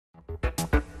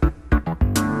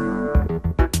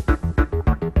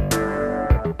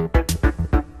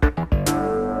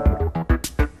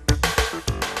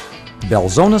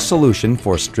Belzona solution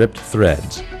for stripped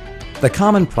threads. The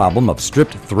common problem of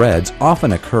stripped threads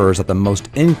often occurs at the most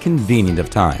inconvenient of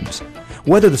times.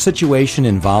 Whether the situation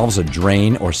involves a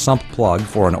drain or sump plug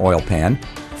for an oil pan,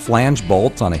 flange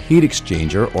bolts on a heat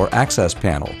exchanger or access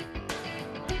panel.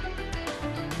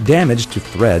 Damage to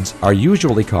threads are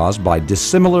usually caused by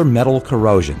dissimilar metal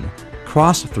corrosion,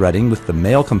 cross-threading with the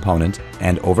male component,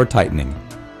 and over-tightening.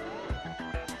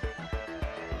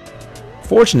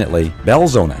 Fortunately,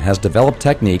 Belzona has developed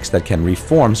techniques that can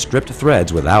reform stripped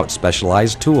threads without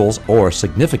specialized tools or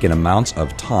significant amounts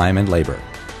of time and labor.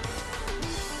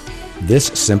 This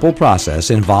simple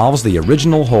process involves the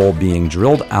original hole being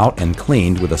drilled out and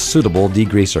cleaned with a suitable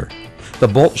degreaser. The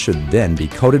bolt should then be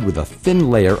coated with a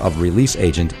thin layer of release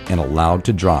agent and allowed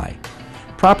to dry.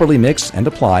 Properly mix and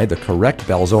apply the correct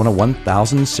Belzona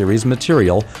 1000 series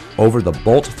material over the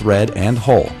bolt thread and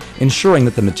hole, ensuring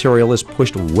that the material is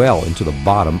pushed well into the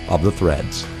bottom of the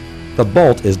threads. The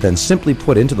bolt is then simply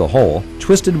put into the hole,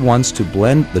 twisted once to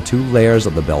blend the two layers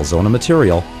of the Belzona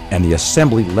material, and the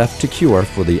assembly left to cure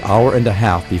for the hour and a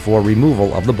half before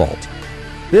removal of the bolt.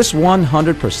 This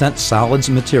 100% solids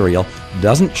material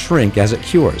doesn't shrink as it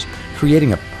cures,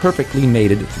 creating a perfectly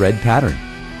mated thread pattern.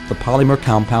 The polymer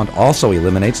compound also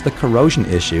eliminates the corrosion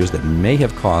issues that may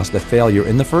have caused the failure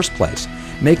in the first place,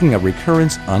 making a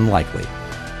recurrence unlikely.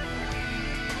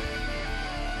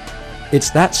 It's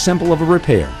that simple of a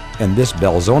repair, and this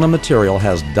Belzona material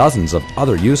has dozens of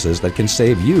other uses that can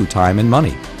save you time and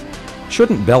money.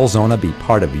 Shouldn't Belzona be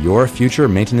part of your future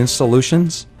maintenance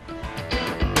solutions?